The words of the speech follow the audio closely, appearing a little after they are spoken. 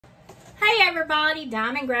Hey everybody,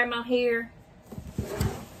 Diamond Grandma here.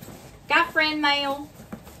 Got friend mail.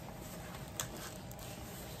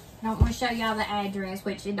 I don't want to show y'all the address,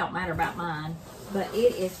 which it don't matter about mine, but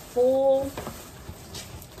it is full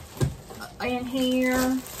in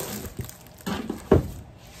here.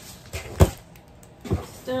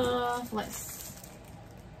 Stuff.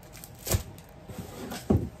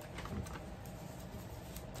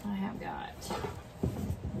 I have got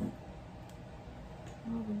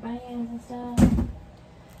all the bands and stuff.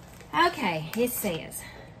 Okay, it says,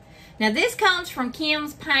 now this comes from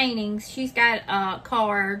Kim's Paintings. She's got a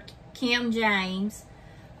card, Kim James.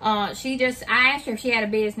 I asked her if she had a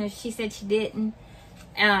business. She said she didn't.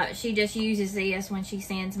 She just uses this when she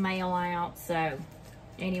sends mail out. So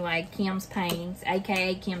anyway, Kim's Paintings,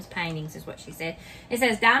 aka Kim's Paintings is what she said. It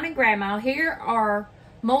says, Diamond Grandma, here are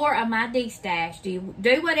more of my D-stash. Do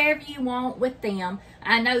whatever you want with them.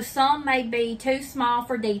 I know some may be too small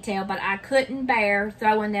for detail, but I couldn't bear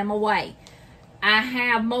throwing them away. I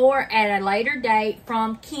have more at a later date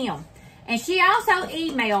from Kim. And she also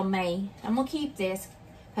emailed me. I'm going to keep this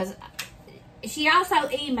because she also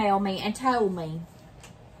emailed me and told me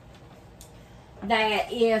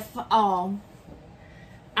that if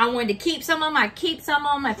I wanted to keep some of them, I'd keep some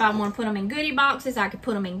of them. If I want to put them in goodie boxes, I could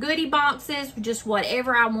put them in goodie boxes. Just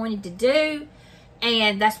whatever I wanted to do.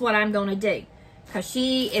 And that's what I'm going to do. Because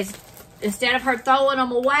she is, instead of her throwing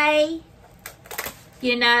them away,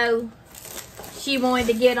 you know, she wanted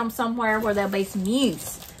to get them somewhere where there'll be some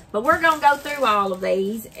use. But we're going to go through all of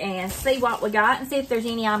these and see what we got and see if there's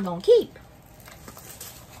any I'm going to keep.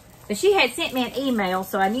 But she had sent me an email,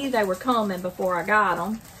 so I knew they were coming before I got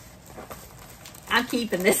them. I'm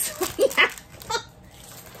keeping this one.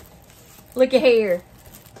 Look at here.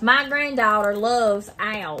 My granddaughter loves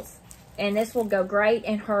owls. And this will go great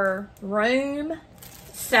in her room.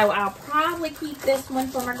 So I'll probably keep this one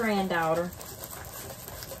for my granddaughter.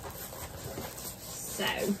 So.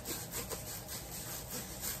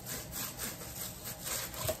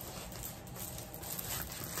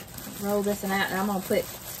 Roll this one out. And I'm going to put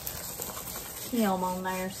Kim on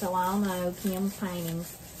there so I'll know Kim's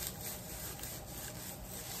Paintings.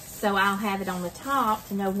 So I'll have it on the top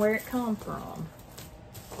to know where it come from.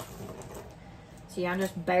 So y'all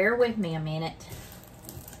just bear with me a minute.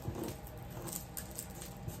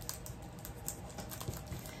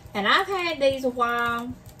 And I've had these a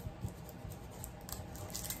while.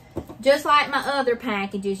 Just like my other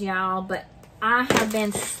packages, y'all. But I have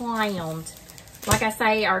been slammed. Like I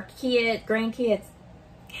say, our grandkids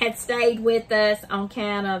had stayed with us on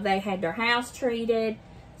account of they had their house treated.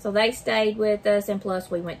 So they stayed with us, and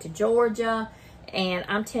plus we went to Georgia. And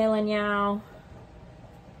I'm telling y'all,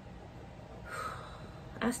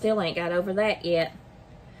 I still ain't got over that yet.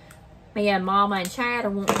 Me and Mama and Chad are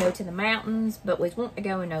wanting to go to the mountains, but we want to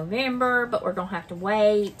go in November, but we're going to have to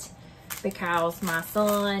wait because my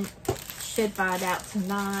son should find out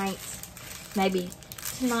tonight, maybe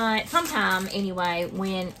tonight, sometime anyway,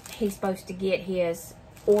 when he's supposed to get his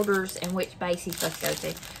orders and which base he's supposed to go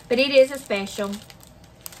to. But it is a special.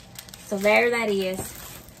 So there that is.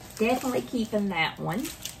 Definitely keeping that one.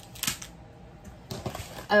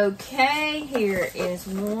 Okay, here is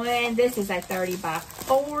one. This is a 30 by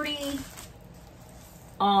 40.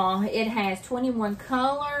 It has 21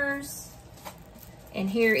 colors. And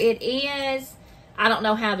here it is. I don't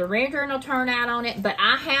know how the rendering will turn out on it, but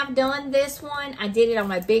I have done this one. I did it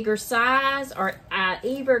on a bigger size, or I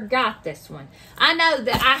either got this one. I know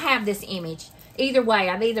that I have this image. Either way,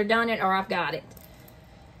 I've either done it or I've got it.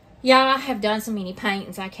 Yeah, I have done so many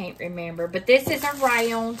paintings, I can't remember. But this is a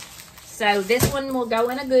round. So this one will go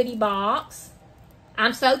in a goodie box.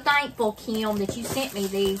 I'm so thankful, Kim, that you sent me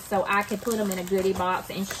these so I could put them in a goodie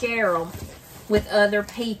box and share them with other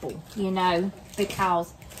people, you know,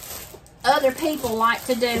 because other people like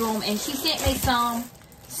to do them. And she sent me some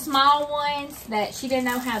small ones that she didn't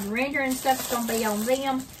know how the rendering stuff is going to be on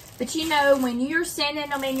them. But you know, when you're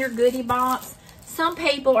sending them in your goodie box, some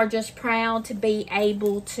people are just proud to be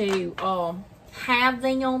able to have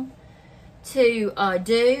them to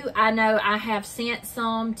do. I know I have sent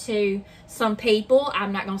some to some people.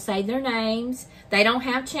 I'm not going to say their names. They don't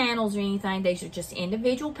have channels or anything. These are just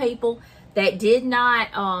individual people that did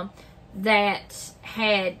not, that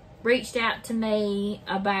had reached out to me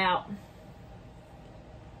about,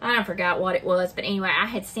 I forgot what it was. But anyway, I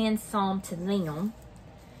had sent some to them.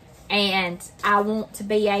 And I want to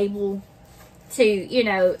be able to, you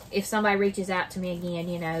know, if somebody reaches out to me again,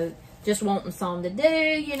 you know, just wanting some to do,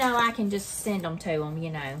 you know, I can just send them to them, you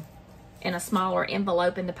know, in a smaller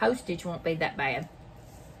envelope, and the postage won't be that bad.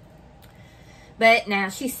 But now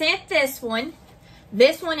she sent this one.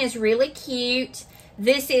 This one is really cute.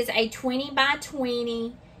 This is a 20 by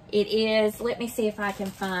 20. It is, let me see if I can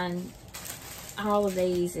find, all of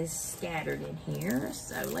these is scattered in here.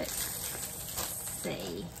 So let's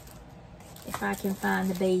see if I can find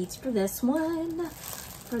the beads for this one.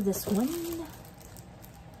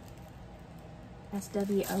 That's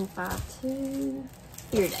W052.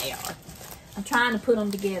 Here they are. I'm trying to put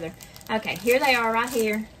them together. Okay, here they are right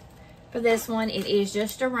here. For this one, it is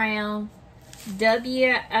just around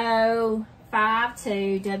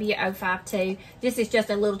W052. This is just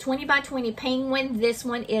a little 20 by 20 penguin. This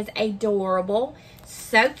one is adorable.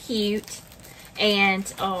 So cute.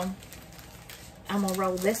 And I'm going to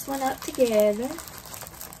roll this one up together.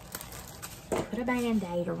 Put a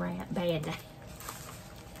Band-Aid around. Band-Aid.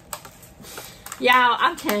 Y'all,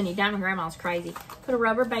 I'm telling you, Diamond Grandma's crazy. Put a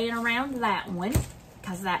rubber band around that one,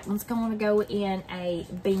 because that one's going to go in a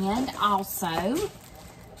band also.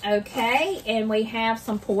 Okay, and we have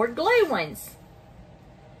some poured glue ones.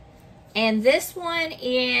 And this one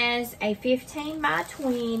is a 15 by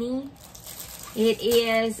 20. It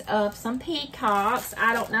is of some peacocks.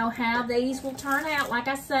 I don't know how these will turn out. Like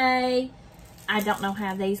I say, I don't know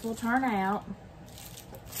how these will turn out.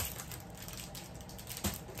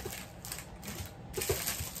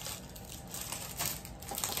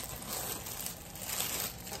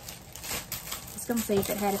 Gonna see if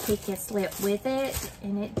it had a picket slip with it,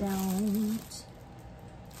 and it don't.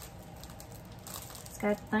 It's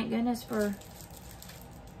got, thank goodness for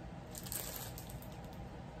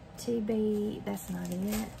TB. That's not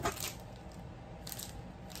it.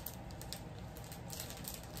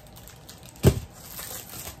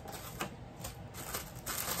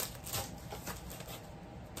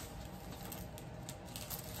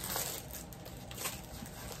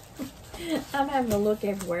 I'm having to look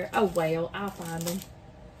everywhere. Oh, well, I'll find them.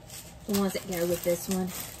 The ones that go with this one.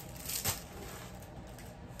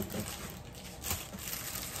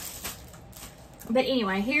 But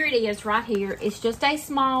anyway, here it is right here. It's just a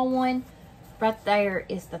small one. Right there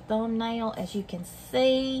is the thumbnail, as you can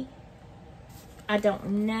see. I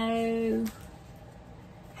don't know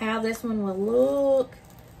how this one will look.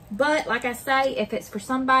 But, like I say, if it's for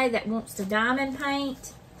somebody that wants to diamond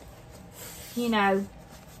paint, you know,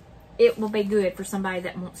 it will be good for somebody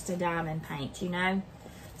that wants to diamond paint, you know.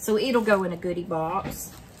 So it'll go in a goodie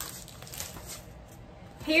box.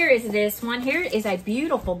 Here is this one. Here is a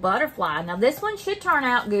beautiful butterfly. Now this one should turn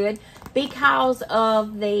out good because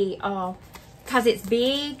of the, because it's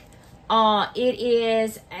big. It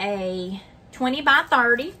is a 20 by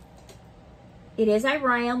 30. It is a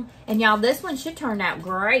round. And y'all, this one should turn out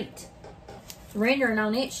great. Rendering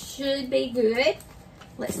on it should be good.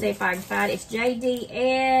 Let's see if I can find it. It's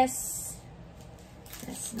JDS.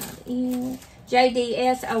 That's not it.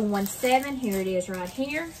 JDS 017. Here it is right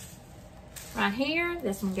here. Right here.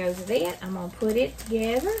 This one goes with it. I'm going to put it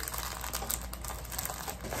together.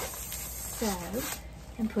 So,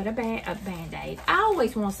 and put a Band-Aid. I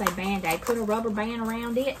always want to say Band-Aid. Put a rubber band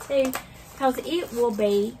around it too, because it will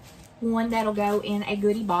be one that'll go in a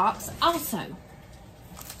goodie box also.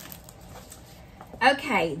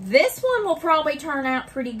 Okay, this one will probably turn out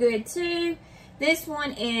pretty good too. This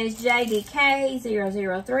one is JDK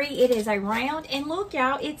 003. It is a round, and look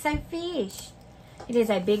y'all, it's a fish. It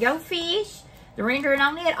is a big old fish. The rendering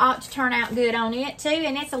on it ought to turn out good on it too,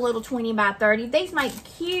 and it's a little 20 by 30. These make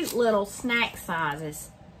cute little snack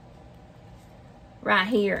sizes right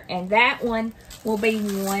here, and that one will be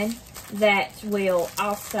one that will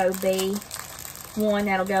also be one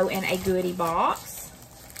that'll go in a goodie box.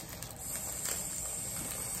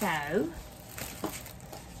 So,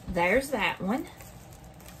 there's that one.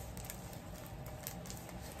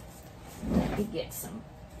 Let me get some.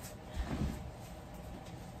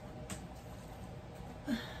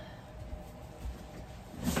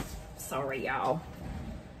 Sorry, y'all.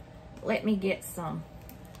 Let me get some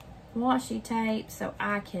washi tape so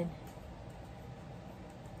I can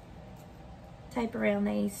tape around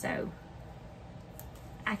these so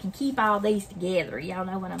I can keep all these together. Y'all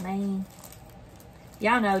know what I mean?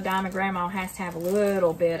 Y'all know Diamond Grandma has to have a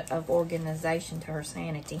little bit of organization to her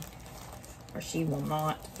sanity, or she will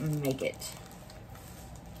not make it.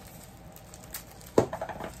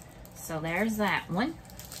 So there's that one.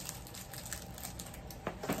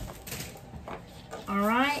 All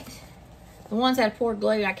right. The ones that poured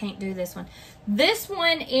glue, I can't do this one. This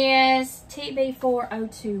one is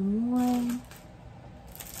TB4021.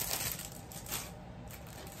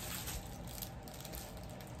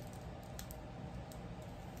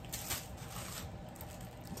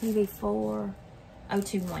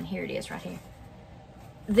 TB4021. Here it is right here.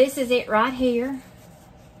 This is it right here.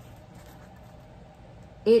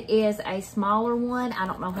 It is a smaller one. I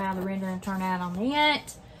don't know how the rendering turned out on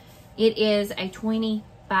it. It is a 20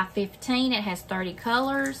 by 15. It has 30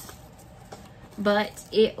 colors. But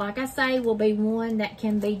it, like I say, will be one that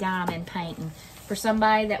can be diamond painting for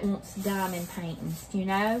somebody that wants diamond painting, you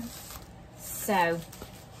know? So,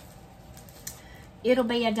 it'll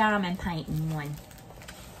be a diamond painting one.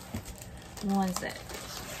 Ones that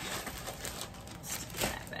stick in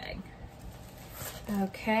that bag.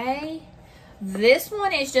 Okay. This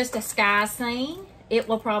one is just a sky scene. It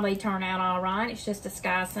will probably turn out all right. It's just a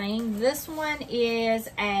sky scene. This one is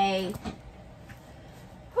a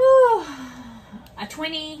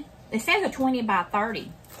 20, it says a 20 by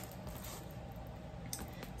 30.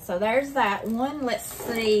 So there's that one. Let's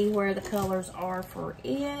see where the colors are for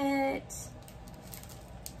it.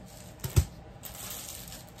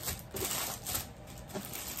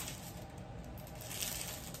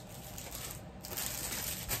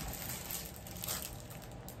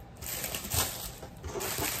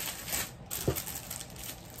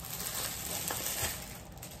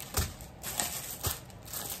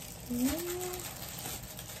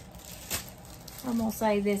 I'm going to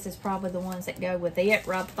say this is probably the ones that go with it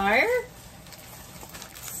right there.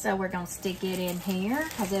 So we're going to stick it in here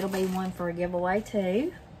because it'll be one for a giveaway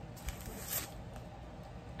too.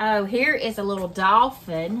 Oh, here is a little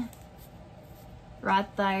dolphin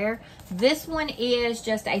right there. This one is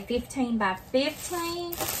just a 15 by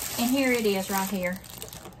 15. And here it is right here.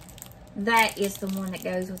 That is the one that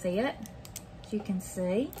goes with it, as you can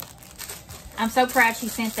see. I'm so proud she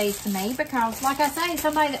sent these to me because, like I say,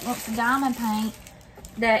 somebody that wants to diamond paint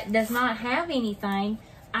that does not have anything,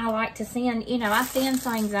 I like to send, you know, I send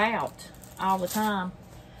things out all the time.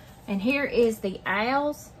 And here is the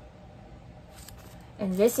owls.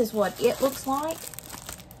 And this is what it looks like.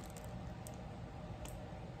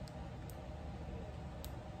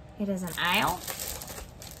 It is an owl.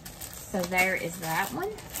 So there is that one.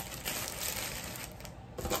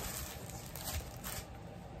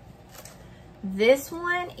 This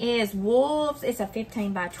one is wolves. It's a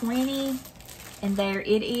 15 by 20. And there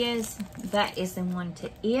it is. That is the one to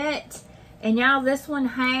it. And y'all, this one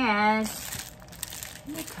has,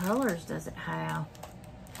 how many colors does it have?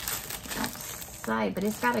 I don't say, but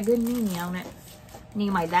it's got a good many on it.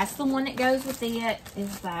 Anyway, that's the one that goes with it,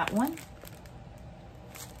 is that one.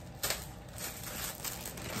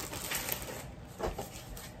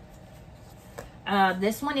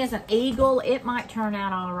 This one is an eagle. It might turn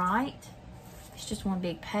out all right. It's just one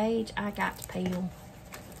big page. I got to peel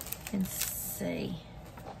and see.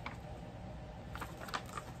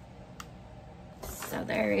 So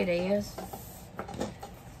there it is.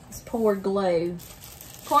 It's poured glue.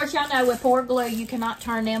 Of course, y'all know with poured glue, you cannot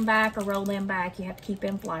turn them back or roll them back. You have to keep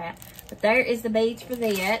them flat. But there is the beads for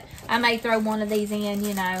that. I may throw one of these in,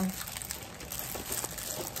 you know,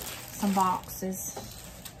 some boxes.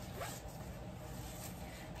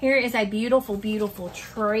 Here is a beautiful, beautiful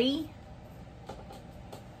tree.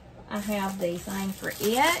 I have the thing for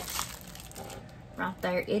it. Right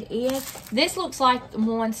there it is. This looks like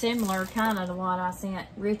one similar kind of to what I sent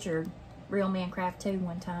Richard, Real Men Craft 2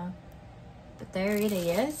 one time. But there it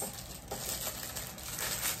is.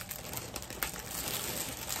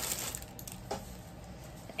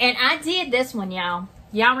 And I did this one, y'all.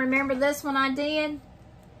 Y'all remember this one I did?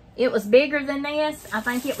 It was bigger than this. I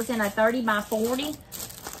think it was in a 30 by 40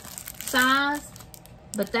 size.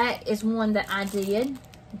 But that is one that I did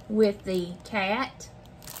with the cat.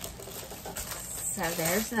 So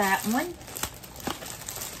there's that one.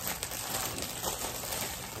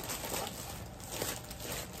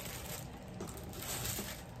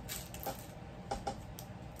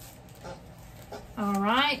 All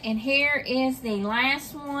right, and here is the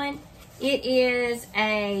last one. It is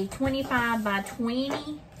a 25 by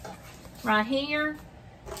 20 right here.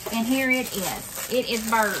 And here it is. It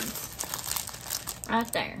is birds.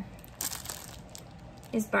 Right there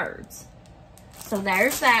is birds. So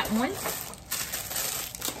there's that one.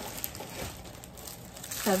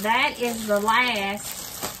 So that is the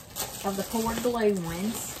last of the poured glue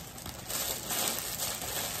ones.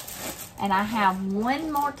 And I have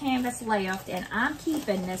one more canvas left, and I'm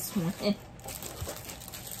keeping this one.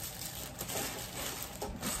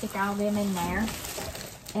 Stick all them in there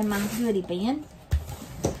in my goodie bin.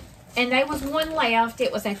 And there was one left.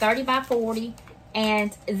 It was a 30 by 40.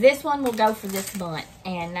 And this one will go for this month.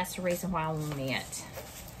 And that's the reason why I want it.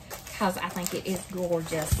 Because I think it is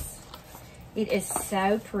gorgeous. It is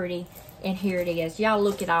so pretty. And here it is. Y'all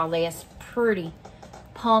look at all this pretty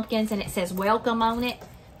pumpkins. And it says welcome on it.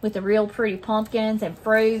 With the real pretty pumpkins and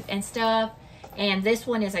fruit and stuff. And this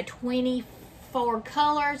one is a 24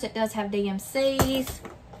 colors. It does have DMCs.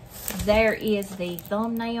 there is the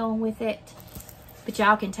thumbnail with it. But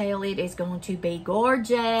y'all can tell it is going to be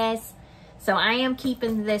gorgeous. So I am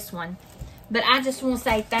keeping this one. But I just want to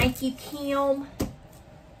say thank you, Kim,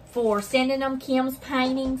 for sending them Kim's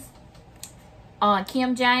paintings.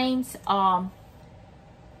 Kim James,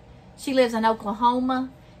 she lives in Oklahoma.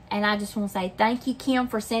 And I just want to say thank you, Kim,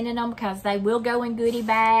 for sending them, because they will go in goodie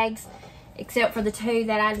bags, except for the 2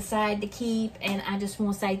 that I decided to keep. And I just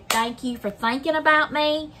want to say thank you for thinking about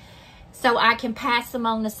me, so I can pass them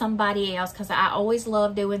on to somebody else, because I always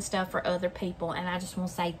love doing stuff for other people. And I just want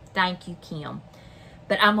to say thank you, Kim.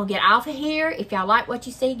 But I'm going to get off of here. If y'all like what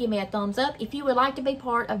you see, give me a thumbs up. If you would like to be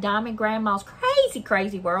part of Diamond Grandma's crazy,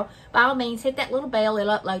 crazy world, by all means, hit that little bell.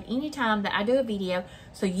 It'll upload anytime that I do a video,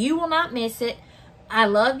 so you will not miss it. I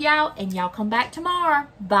love y'all, and y'all come back tomorrow.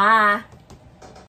 Bye.